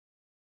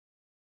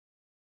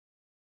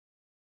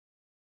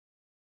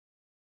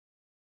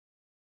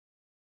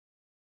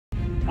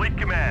Fleet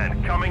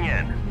Command, coming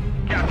in.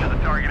 Capture the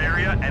target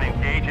area and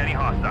engage any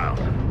hostiles.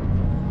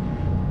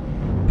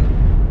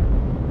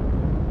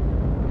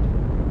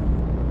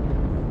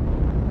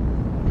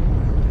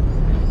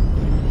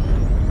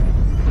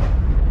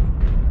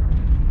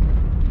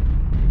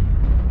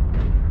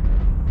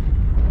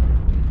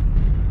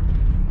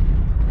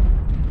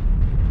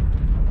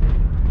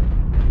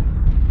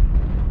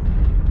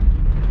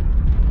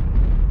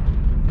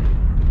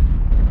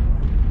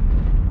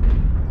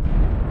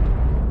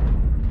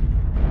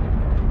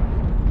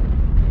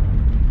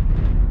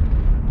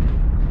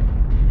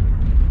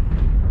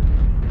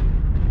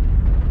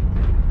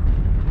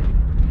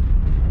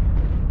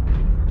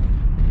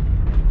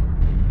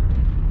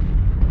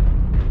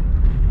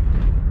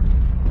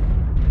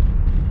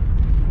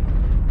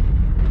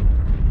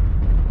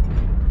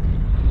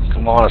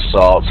 Come on,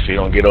 assaults. If you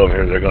don't get over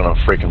here, they're gonna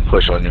freaking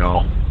push on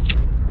y'all.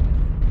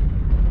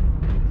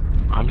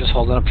 I'm just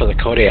holding up for the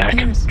Kodiak.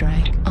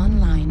 Airstrike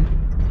online.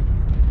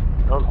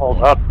 Don't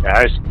hold up,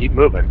 guys. Keep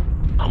moving.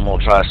 I'm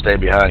gonna try to stay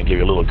behind and give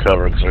you a little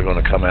cover because they're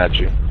gonna come at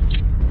you.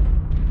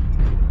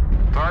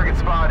 Target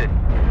spotted.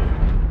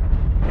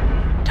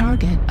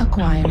 Target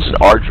acquired. What's an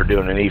Archer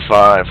doing an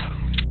E5?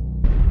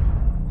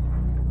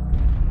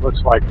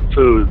 Looks like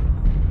food.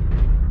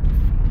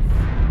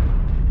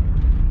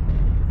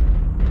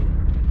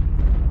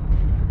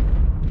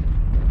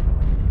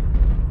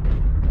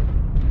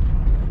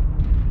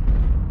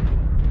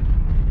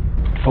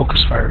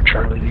 Focus fire,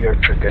 Charlie, the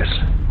Archer, guys.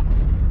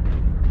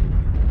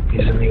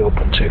 He's in the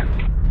open, too.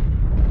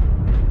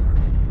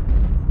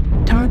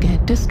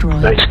 Target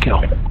destroyed. Nice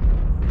kill.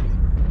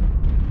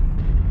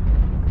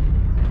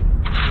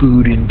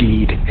 Food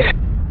indeed.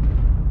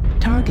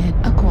 Target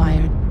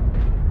acquired.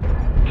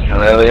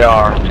 And there they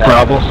are.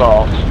 Bravo.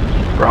 Assaults.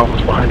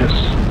 Bravo's behind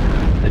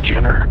us. The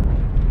Jenner.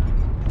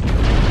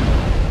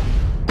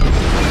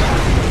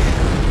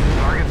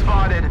 Target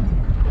spotted.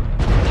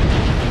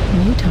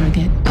 New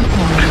target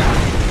acquired.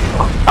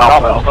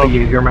 Alpha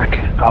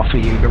Jägermech. Alpha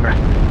Jägermech.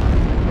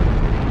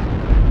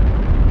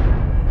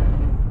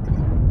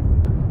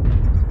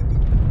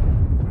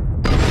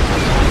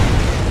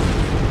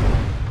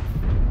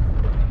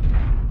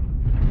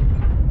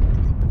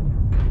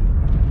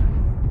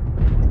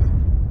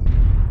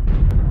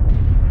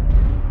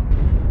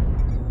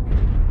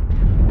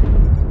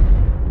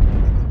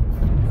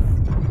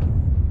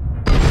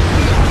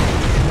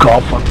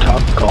 Golf on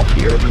top. Golf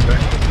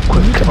Jägermech.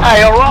 Quick, come on.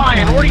 Hey,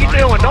 Orion, what are you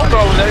doing? Don't go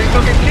over there. You're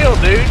gonna get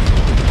killed, dude.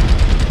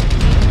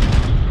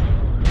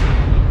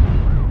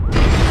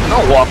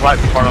 Don't walk right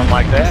in front of them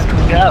like that.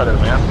 Get out of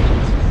there, man.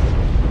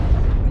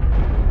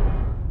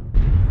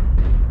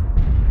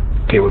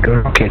 Okay, we're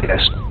doing okay,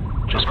 guys.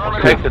 Just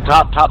Take the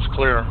top. Top's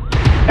clear.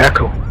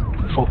 Echo.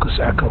 Focus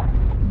Echo.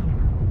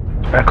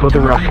 Echo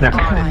the roughneck.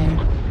 Acquired.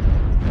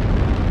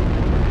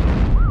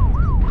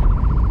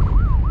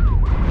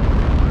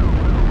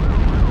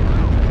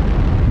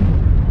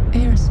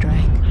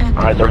 Airstrike.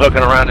 Alright, they're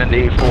hooking around into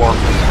E4.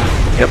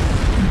 Yep.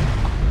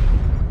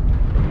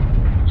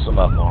 Some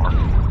of them are.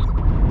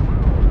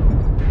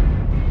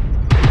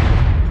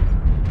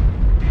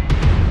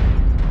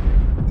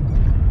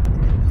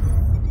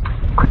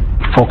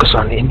 Focus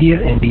on India.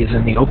 India's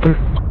in the open.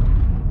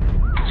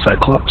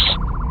 Cyclops.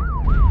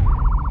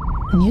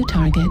 New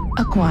target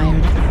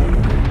acquired.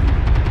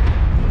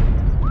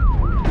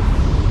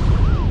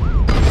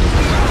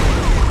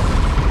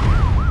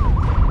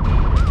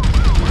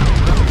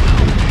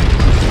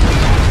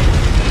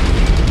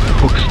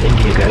 Focus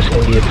India, guys.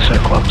 India the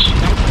Cyclops.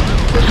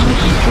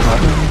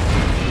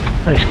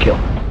 Nice kill.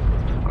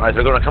 Alright,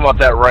 they're gonna come up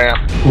that ramp.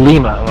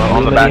 Lima.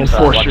 On the Lima the backside,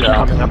 Enforcer's watch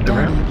out. coming up the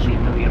ramp.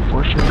 Lima the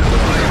Enforcer coming up.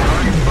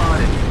 Target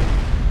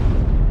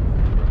spotted.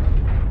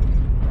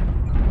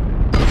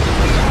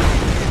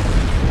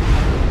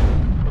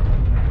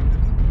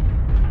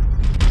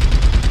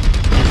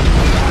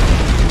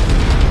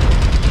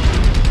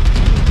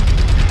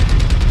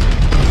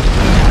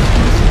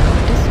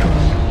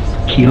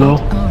 Destroyed. Kilo.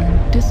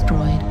 Arm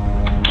destroyed.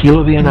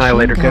 Kilo the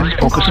Annihilator, Machine guys. gun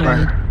Focus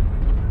destroyed. fire.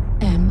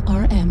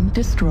 MRM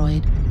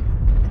destroyed.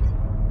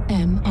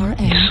 MRM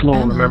He's slow,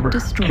 ammo remember.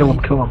 destroyed. Kill him,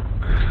 kill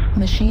him.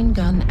 Machine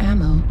gun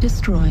ammo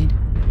destroyed.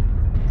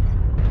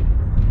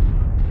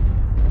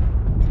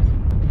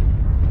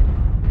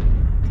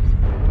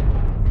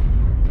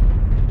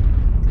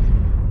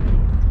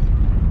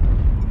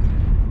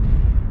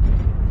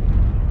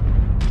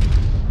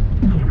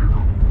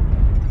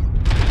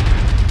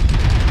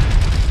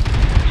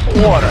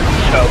 What a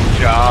choke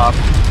job.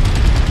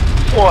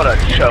 What a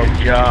choke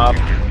job.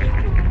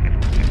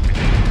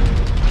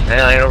 It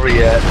ain't over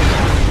yet.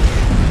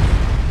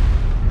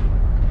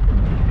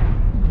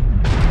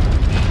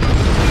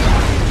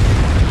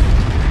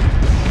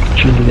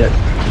 Juliet.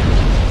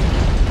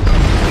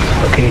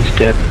 Okay, he's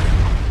dead.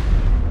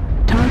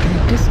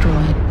 Target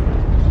destroyed.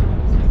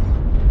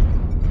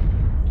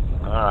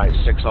 Alright,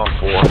 6 on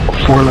 4.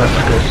 Four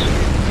left, guys.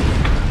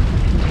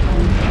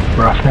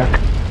 Roughneck.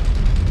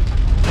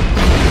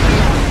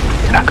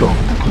 Echo.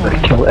 We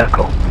gotta kill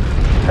Echo.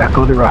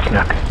 Echo the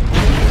Roughneck.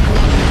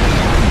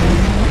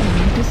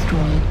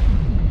 Destroyed.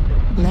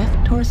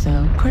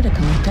 Torso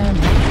critical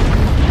damage.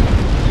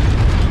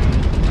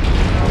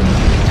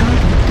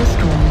 Target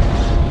destroyed.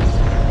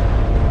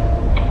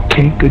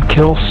 Okay, good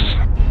kills.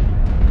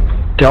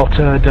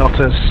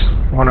 Delta's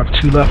 1 of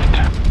 2 left.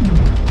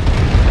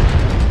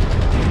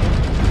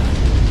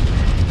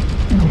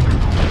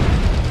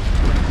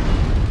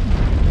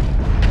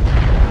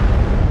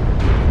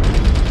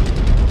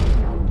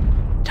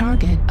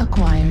 Target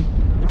acquired.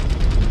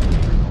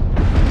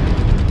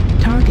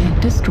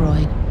 Target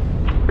destroyed.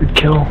 Good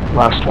kill.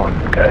 Last one,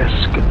 guys.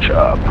 Good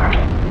job.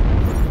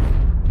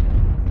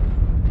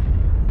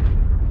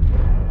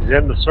 He's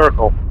in the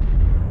circle.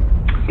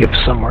 Give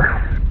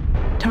somewhere.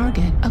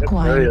 Target Yep, there he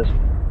acquired. is.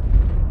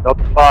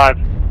 Delta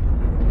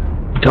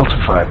 5.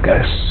 Delta 5,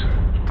 guys.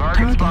 Target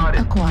Target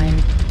spotted.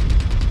 acquired.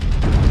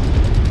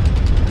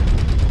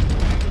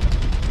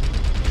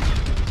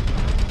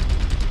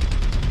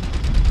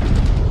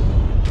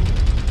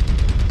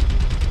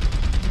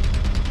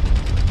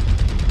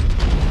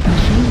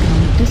 Machine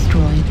gun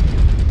destroyed.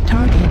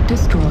 Target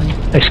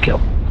destroyed. Nice kill.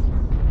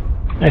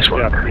 Nice Yeah,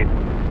 work. team.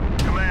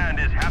 Command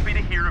is happy to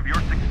hear of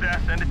your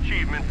success and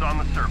achievements on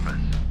the surface.